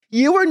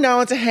you were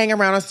known to hang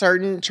around a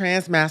certain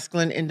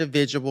transmasculine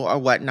individual or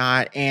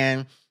whatnot.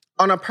 And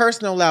on a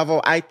personal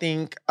level, I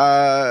think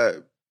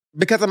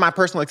because of my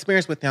personal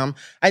experience with him,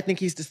 I think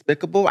he's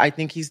despicable. I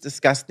think he's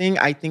disgusting.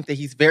 I think that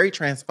he's very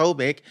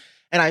transphobic.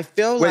 And I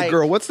feel like... Wait,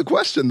 girl, what's the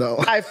question, though?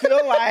 I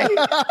feel like...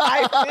 What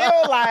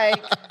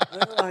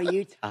are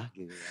you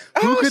talking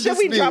about? Oh, should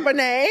we drop a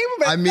name?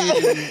 I mean,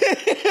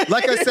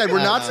 like I said,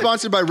 we're not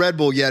sponsored by Red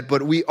Bull yet,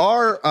 but we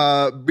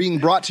are being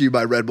brought to you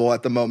by Red Bull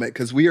at the moment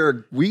because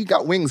we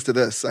got wings to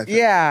this, I think.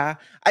 Yeah.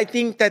 I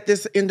think that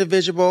this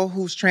individual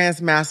who's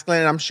transmasculine,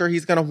 and I'm sure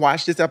he's going to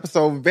watch this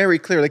episode very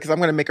clearly because I'm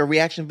going to make a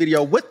reaction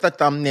video with the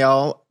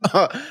thumbnail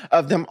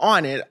of them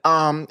on it.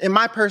 In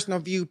my personal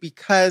view,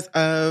 because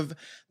of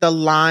the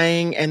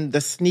lying and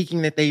the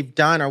sneaking that they've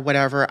done or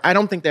whatever, I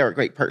don't think they're a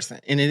great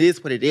person. And it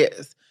is what it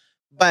is.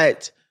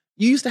 But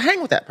you used to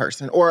hang with that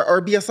person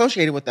or be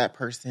associated with that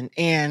person.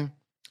 And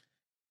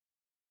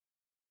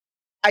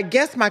I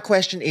guess my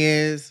question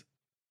is,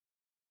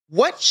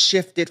 what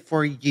shifted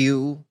for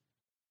you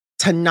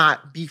to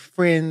not be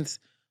friends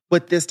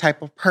with this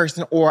type of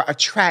person or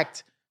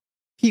attract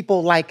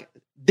people like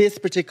this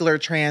particular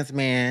trans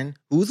man,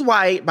 who's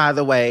white, by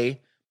the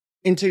way,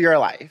 into your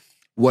life?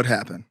 What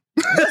happened?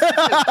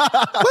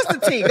 What's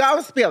the tea? Go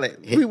and spill it.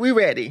 We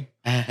ready.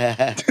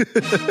 Okay.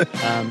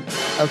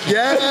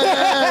 Yes!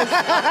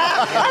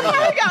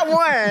 I got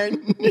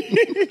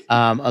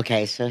one.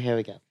 Okay, so here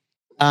we go.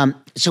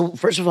 So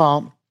first of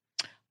all,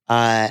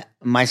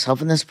 myself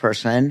and this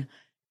person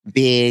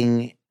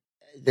being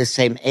the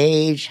same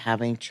age,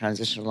 having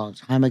transitioned a long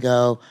time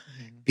ago,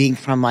 being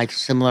from like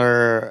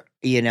similar,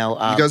 you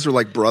guys are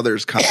like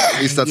brothers, kind of.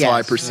 At least that's how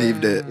I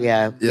perceived it.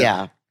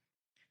 Yeah.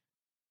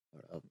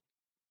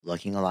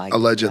 Looking alike.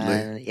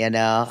 Allegedly.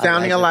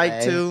 Sounding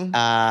alike too.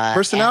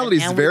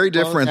 Personality's very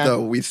different,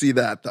 though. We see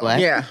that, though. What?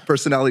 Yeah.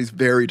 Personality's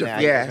very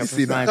different. Yeah. We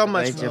see that. So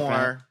much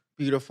more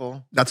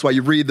beautiful. That's why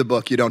you read the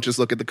book. You don't just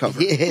look at the cover.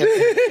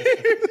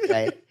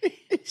 Right.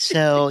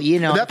 So,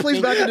 That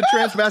plays back into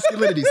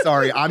transmasculinity.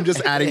 Sorry, I'm just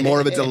adding more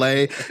of a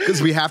delay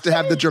because we have to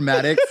have the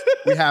dramatics.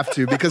 We have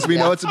to because we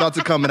know it's about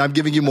to come and I'm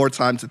giving you more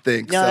time to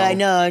think. No, so. I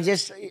know.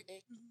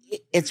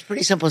 It's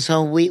pretty simple.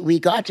 So we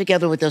got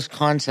together with this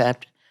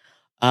concept.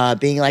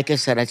 Being, like I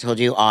said, I told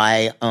you,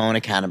 I own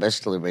a cannabis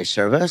delivery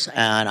service,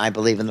 and I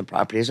believe in the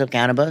properties of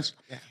cannabis.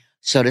 Yeah.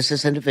 So does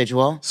this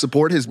individual.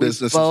 Support his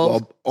business as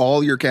well.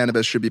 All your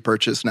cannabis should be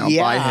purchased now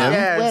by him.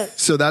 Yes.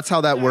 So that's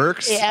how that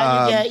works.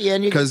 And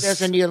you get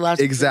this and you get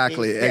lots of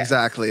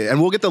exactly.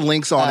 And we'll get the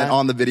links on it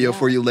on the video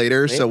for you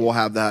later, so we'll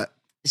have that.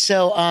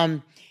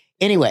 So,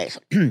 anyways,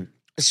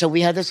 so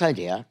we had this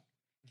idea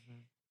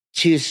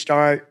to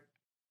start.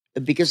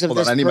 Because of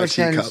this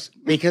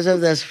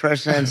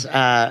person's,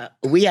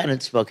 we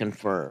hadn't spoken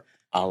for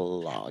a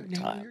long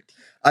time.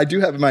 I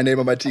do have my name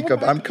on my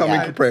teacup. I'm coming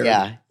prepared.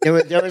 Yeah, there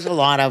was a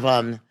lot of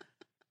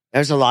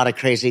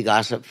crazy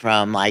gossip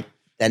from like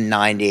the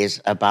 90s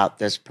about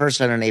this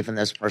person and even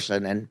this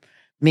person and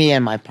me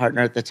and my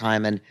partner at the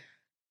time and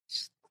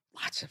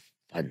lots of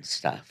fun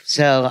stuff.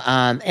 So,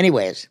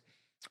 anyways,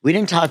 we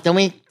didn't talk.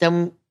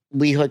 Then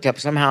we hooked up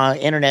somehow.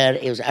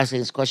 Internet. It was asking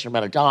this question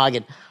about a dog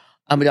and.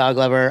 I'm a dog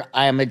lover.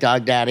 I am a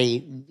dog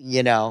daddy,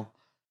 Yeah,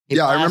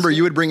 I remember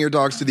you would bring your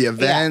dogs to the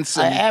events.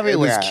 And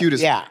everywhere. It was cute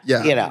as Yeah.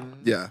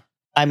 Yeah.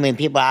 I mean,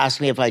 people ask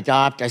me if I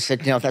adopt. I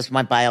said, no, that's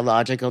my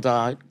biological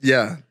dog.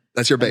 Yeah,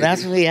 that's your baby.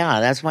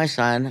 That's my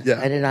son.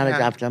 Yeah. I did not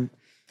adopt him.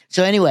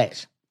 So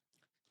anyways,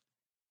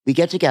 we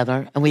get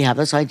together and we have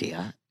this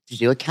idea to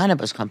do a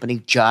cannabis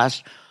company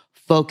just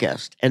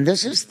focused. And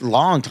this is a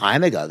long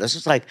time ago. This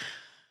is like,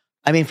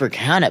 for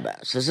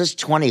cannabis, this is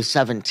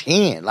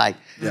 2017.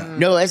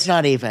 No, it's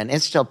not even.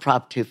 It's still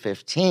Prop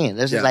 215.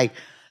 This is like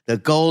the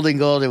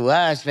golden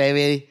West,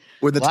 baby.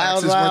 Where the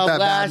taxes weren't that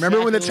bad.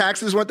 Remember when the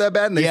taxes weren't that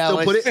bad and they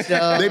still put it?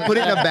 They put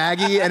it in a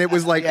baggie and it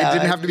was like, it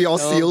didn't have to be all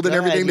sealed and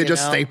everything. They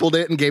just stapled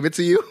it and gave it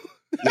to you.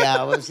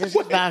 Yeah, this is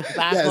back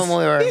when we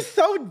were. He's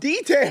so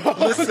detailed.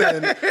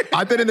 Listen,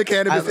 I've been in the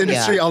cannabis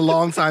industry a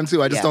long time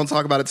too. I just don't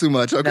talk about it too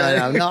much. Okay.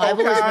 No. I've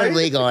always been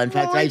legal. In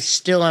fact, I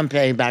still am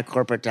paying back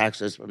corporate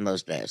taxes from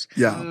those days.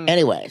 Yeah.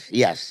 Anyways,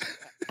 yes,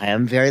 I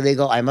am very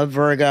legal. I'm a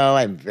Virgo.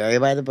 I'm very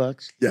by the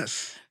books.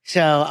 Yes.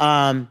 So,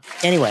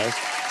 anyways,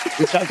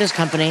 we start this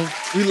company.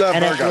 We love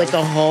Virgos. With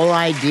the whole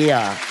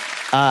idea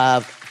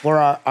for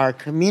our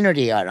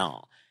community and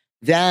all.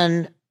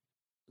 Then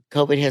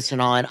COVID hits and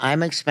all, and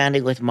I'm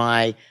expanding with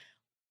my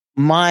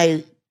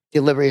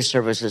delivery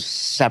services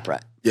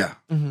separate. Yeah.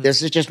 Mm-hmm.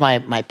 This is just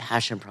my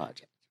passion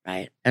project,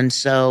 right? And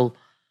so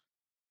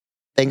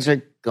things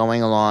are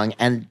going along,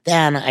 and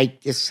then I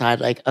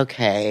decide,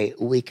 okay,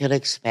 we could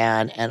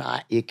expand, and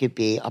you could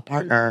be a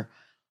partner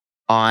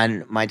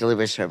on my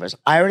delivery service.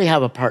 I already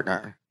have a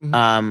partner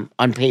on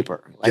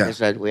paper. Like I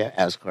said, we have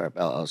S Corp,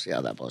 LLC,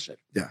 all that bullshit.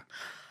 Yeah.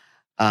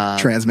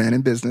 Trans man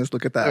in business.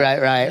 Look at that.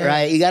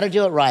 Right. You got to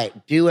do it right.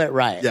 Do it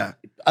right. Yeah.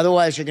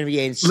 Otherwise, you're going to be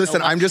in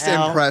Listen, I'm just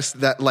impressed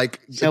that,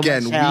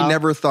 again, we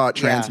never thought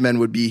trans men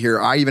would be here.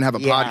 I even have a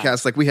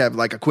podcast. We have,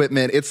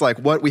 equipment. It's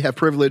we have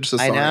privilege. So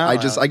sorry.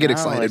 I get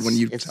excited when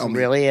you tell me. It's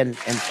really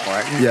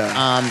important.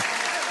 Yeah.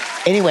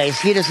 anyways,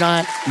 he does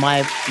not,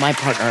 my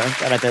partner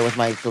that I've been with,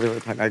 my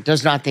delivery partner,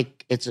 does not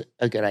think it's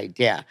a good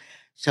idea.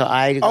 So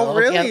I Oh,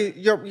 really?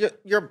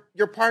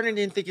 Your partner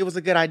didn't think it was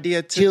a good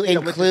idea to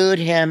include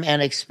him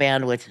and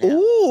expand with him.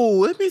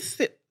 Ooh, let me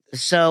see.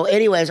 So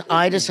anyways,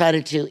 I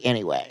decided to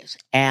anyways.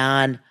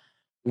 And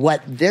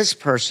what this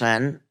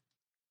person,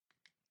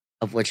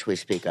 of which we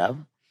speak of,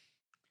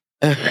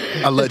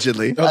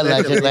 Allegedly.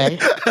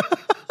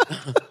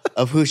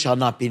 of who shall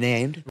not be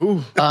named.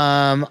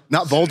 Not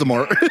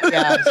Voldemort.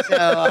 Yeah,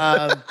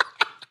 so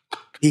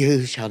he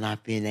who shall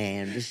not be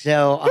named.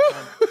 So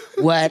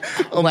what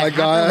my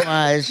God.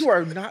 was You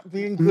are not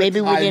being good. maybe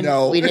I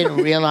know. we didn't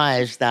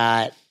realize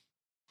that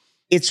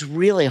it's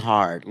really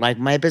hard. Like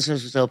my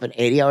business was open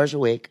 80 hours a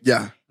week.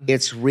 Yeah.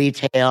 It's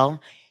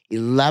retail,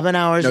 11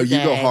 hours a day.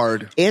 No, you go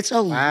hard. It's a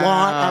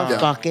lot of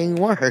fucking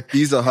work.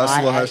 He's a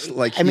hustler.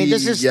 Like I mean,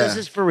 this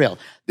is for real.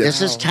 Yeah.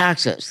 This is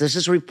taxes. This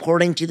is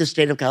reporting to the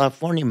state of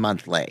California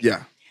monthly.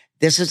 Yeah.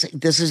 This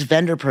is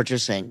vendor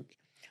purchasing,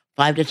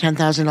 $5,000 to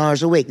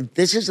 $10,000 a week.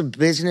 This is a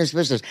business.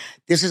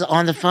 This is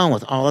on the phone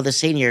with all of the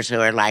seniors who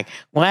are like,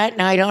 "What?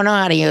 No, I don't know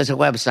how to use a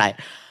website."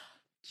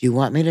 Do you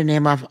want me to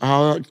name off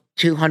all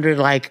 200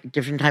 like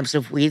different types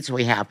of weeds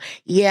we have?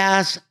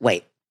 Yes.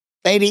 Wait,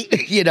 lady.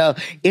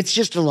 It's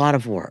just a lot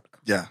of work.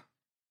 Yeah.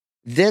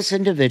 This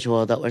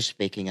individual that we're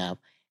speaking of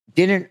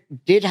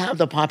did have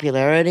the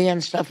popularity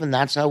and stuff, and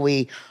that's how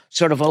we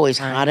sort of always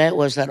had it,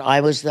 was that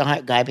I was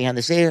the guy behind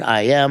the scene.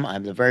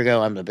 I'm the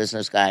Virgo, I'm the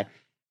business guy.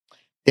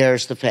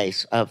 There's the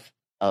face of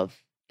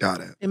Got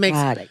it. It makes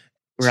product,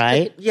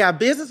 right? Yeah,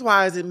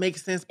 business-wise, it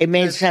makes sense. It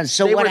made sense.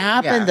 So what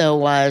happened though? though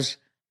was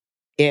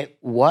it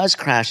was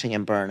crashing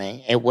and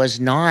burning. It was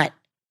not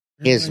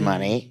his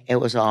money. It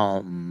was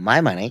all my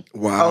money.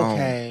 Wow.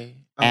 Okay.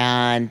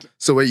 And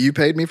So wait, you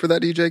paid me for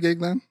that DJ gig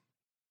then?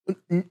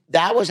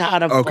 that was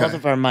out of both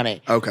of our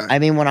money. Okay. I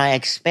mean, when I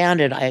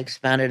expanded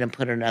and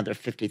put another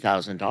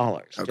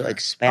 $50,000 to Okay.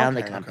 expand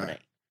the Okay. company,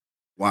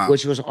 Wow.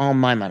 which was all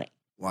my money.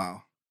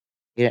 Wow.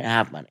 He didn't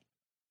have money.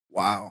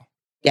 Wow.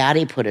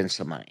 Daddy put in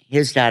some money.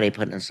 His daddy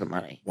put in some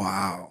money.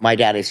 Wow. My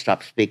daddy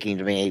stopped speaking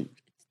to me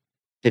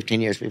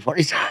 15 years before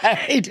he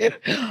died.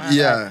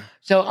 Yeah.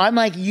 So I'm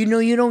like, you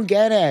don't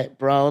get it,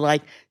 bro.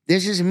 Like,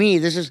 this is me.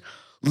 This is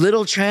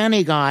little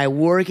tranny guy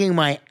working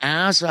my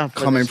ass off.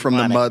 Coming from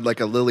the mud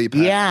like a lily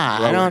pad. Yeah,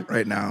 I don't.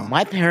 Right now.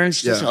 My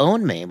parents just Yeah.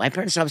 owned me. My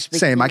parents stopped speaking.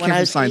 Same. to I me when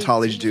came from was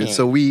Scientology, 18. dude.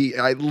 So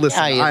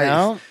listen.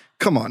 Yeah,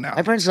 Come on now.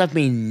 My parents left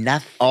me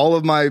nothing. All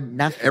of my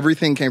Nothing.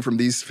 everything came from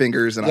these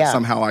fingers, and Yeah.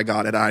 somehow I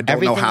got it. I don't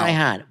Everything know how. I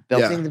had,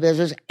 building the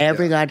business,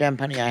 every goddamn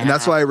penny I had. And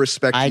that's why I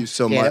respect I you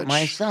so did much. it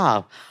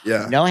myself.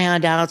 Yeah. No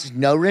handouts,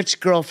 no rich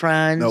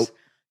girlfriends, Nope.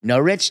 no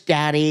rich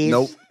daddies.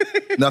 Nope.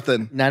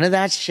 Nothing. None of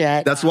that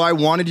shit. That's why I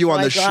wanted you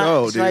on the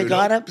show, dude. So I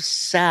got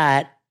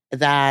upset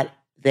that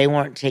they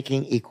weren't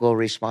taking equal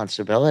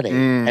responsibility.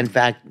 Mm. In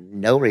fact,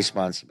 no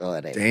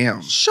responsibility.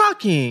 Damn.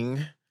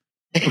 Shocking.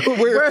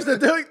 Where's the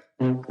dude?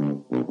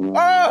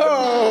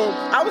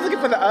 Oh, I was looking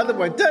for the other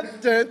one. Dun,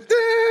 dun,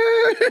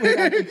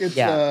 dun.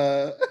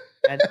 Yeah.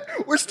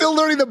 We're still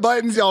learning the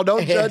buttons, y'all.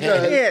 Don't judge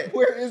us. Yeah.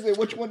 Where is it?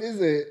 Which one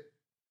is it?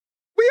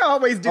 We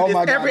always do this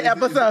my God, every is it-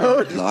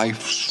 episode.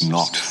 Life's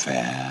not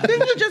fair.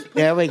 Didn't you just?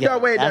 There we go. No,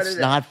 wait, That's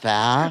no. not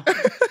fair.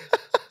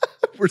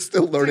 We're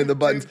still learning the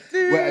buttons.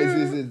 Wait,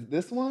 is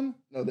this one?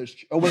 No, there's.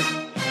 Oh, wait.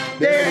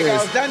 There it is.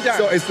 goes. Done, done.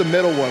 So it's the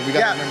middle one. We got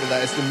Yeah. to remember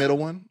that. It's the middle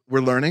one.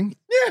 We're learning.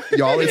 Yeah.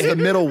 Y'all, it's the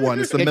middle one.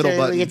 It's the middle We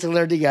button. get to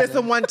learn together. It's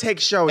a one-take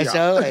show, y'all.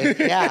 So,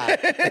 yeah.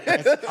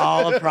 It's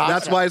all a process.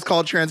 That's why it's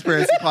called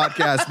Transparency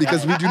Podcast,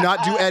 because we do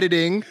not do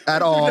editing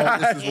at all.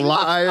 This is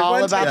live. all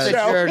One about take the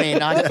show. journey,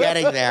 not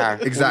getting there.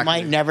 Exactly. We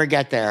might never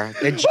get there.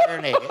 The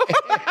journey.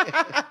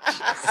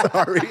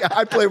 Sorry,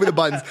 I play with the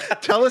buttons.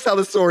 Tell us how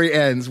the story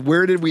ends.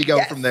 Where did we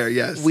go from there?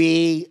 Yes.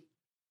 We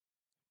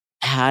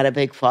had a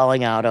big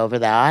falling out over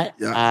that.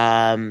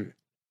 Yeah.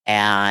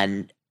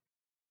 And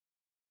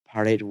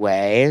parted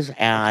ways.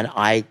 And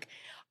I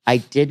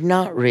did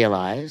not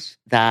realize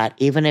that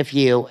even if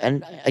you,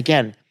 and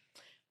again,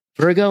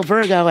 Virgo,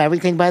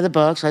 everything by the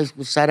books. I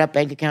set up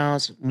bank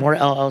accounts, more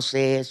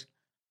LLCs.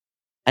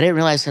 I didn't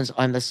realize, since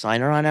I'm the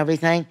signer on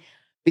everything,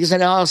 because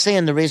an LLC,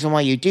 and the reason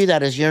why you do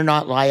that is you're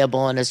not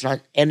liable, and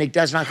it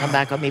does not come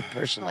back on me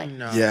personally.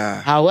 No.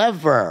 Yeah.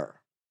 However,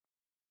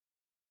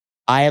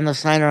 I am the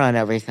signer on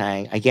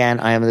everything. Again,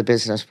 I am the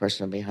business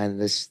person behind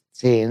the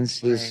scenes.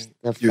 He's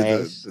the You're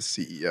face. the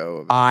CEO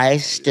of it. I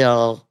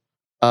still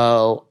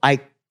owe.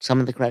 Some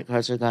of the credit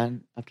cards are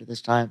gone after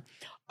this time.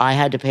 I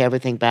had to pay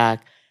everything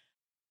back.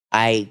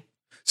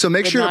 So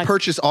make Did sure to not-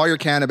 purchase all your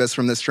cannabis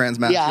from this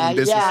Transmasculine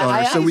business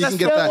owner, so we can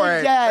get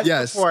that.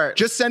 Yes. Support.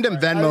 Just send him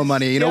Venmo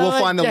money. We'll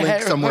find the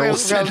link somewhere. We'll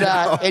send it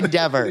out.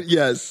 Endeavor.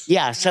 Yes.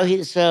 Yeah. So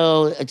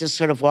it just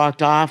sort of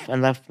walked off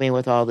and left me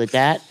with all the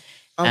debt.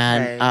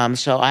 Okay. And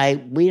so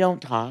we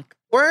don't talk.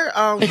 Where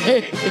I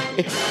didn't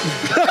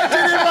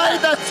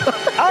write that song.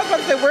 I was about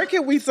to say, where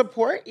can we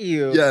support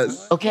you?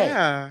 Yes. Okay.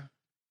 Yeah.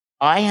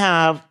 I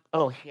have.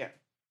 Oh, here.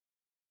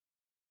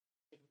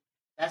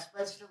 Best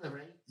Buds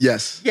Delivery.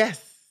 Yes.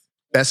 Yes.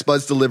 Best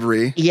Buds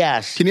Delivery.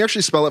 Yes. Can you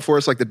actually spell it for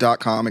us, like the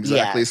 .com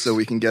exactly, Yes. so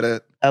we can get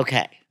it?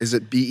 Okay. Is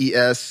it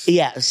BES?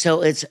 Yeah.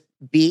 So it's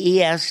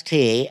BEST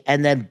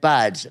and then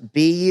Buds,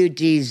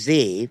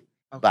 BUDZ,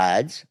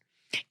 Buds.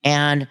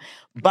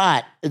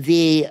 But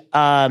the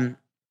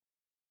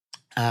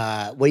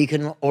where you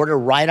can order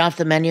right off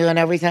the menu and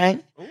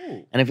everything.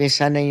 Ooh. And if you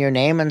send in your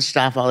name and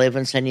stuff, I'll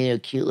even send you a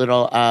cute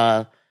little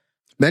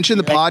Mention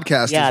the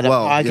podcast as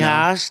well. the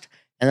podcast,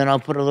 and then I'll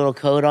put a little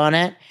code on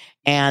it.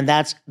 And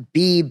that's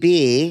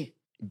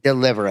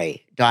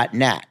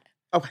bbdelivery.net.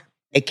 Okay.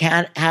 It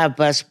can't have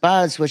Best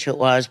Buds, which it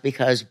was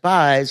because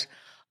Buds,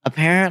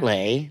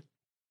 apparently,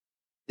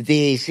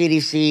 the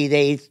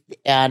CDC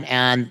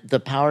and the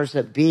powers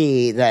that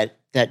be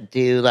that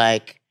do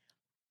like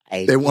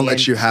They won't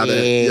let you have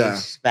it. Yeah.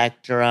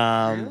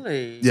 Spectrum.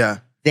 Really? Yeah.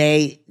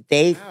 They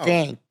Wow.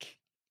 think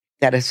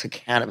that it's a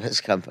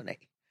cannabis company.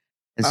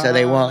 And so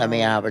they won't let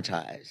me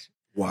advertise.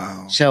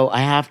 Wow. So I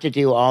have to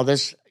do all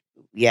this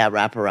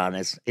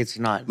wraparound. It's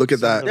not. Look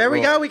at that. There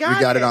we go. We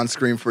got it on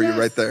screen for you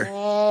right there.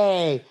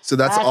 Hey, So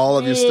that's all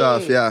of your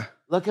stuff. me. Yeah.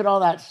 Look at all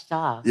that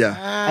stuff. Yeah.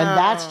 And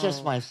that's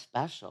just my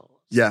special.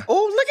 Yeah.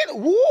 Oh, look at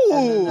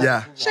woo.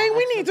 Yeah. Shane,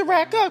 we need to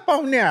rack up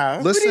on that.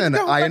 We need Listen, to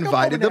go I rack up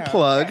invited on the that.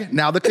 plug.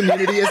 Now the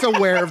community is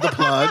aware of the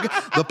plug.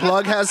 The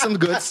plug has some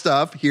good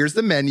stuff. Here's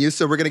the menu.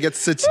 So we're going to get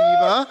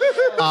sativa.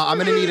 I'm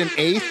going to need an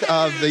eighth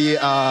of the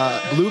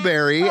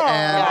blueberry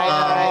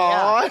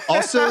and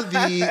also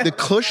the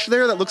Kush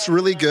there that looks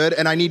really good.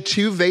 And I need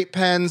 2 vape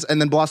pens and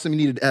then Blossom, you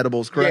needed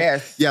edibles, correct?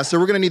 Yes. Yeah, so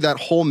we're going to need that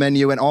whole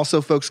menu. And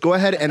also, folks, go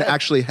ahead and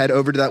actually head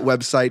over to that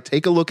website.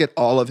 Take a look at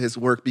all of his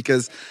work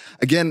because,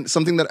 again,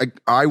 something that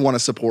I want to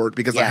support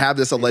because I have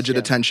this alleged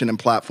attention and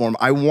platform.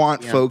 I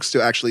want folks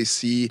to actually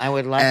see I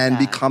would love and that.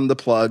 become the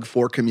plug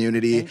for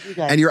community. Thank you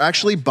guys. And you're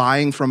actually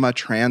buying from a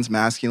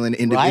transmasculine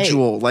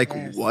individual. Right.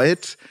 Like,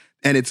 what?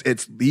 And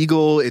it's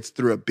legal. It's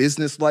through a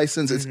business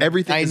license. It's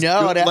everything. I is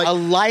know. good. A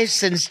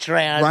licensed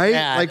trans. Right?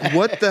 man. Like,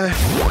 what the...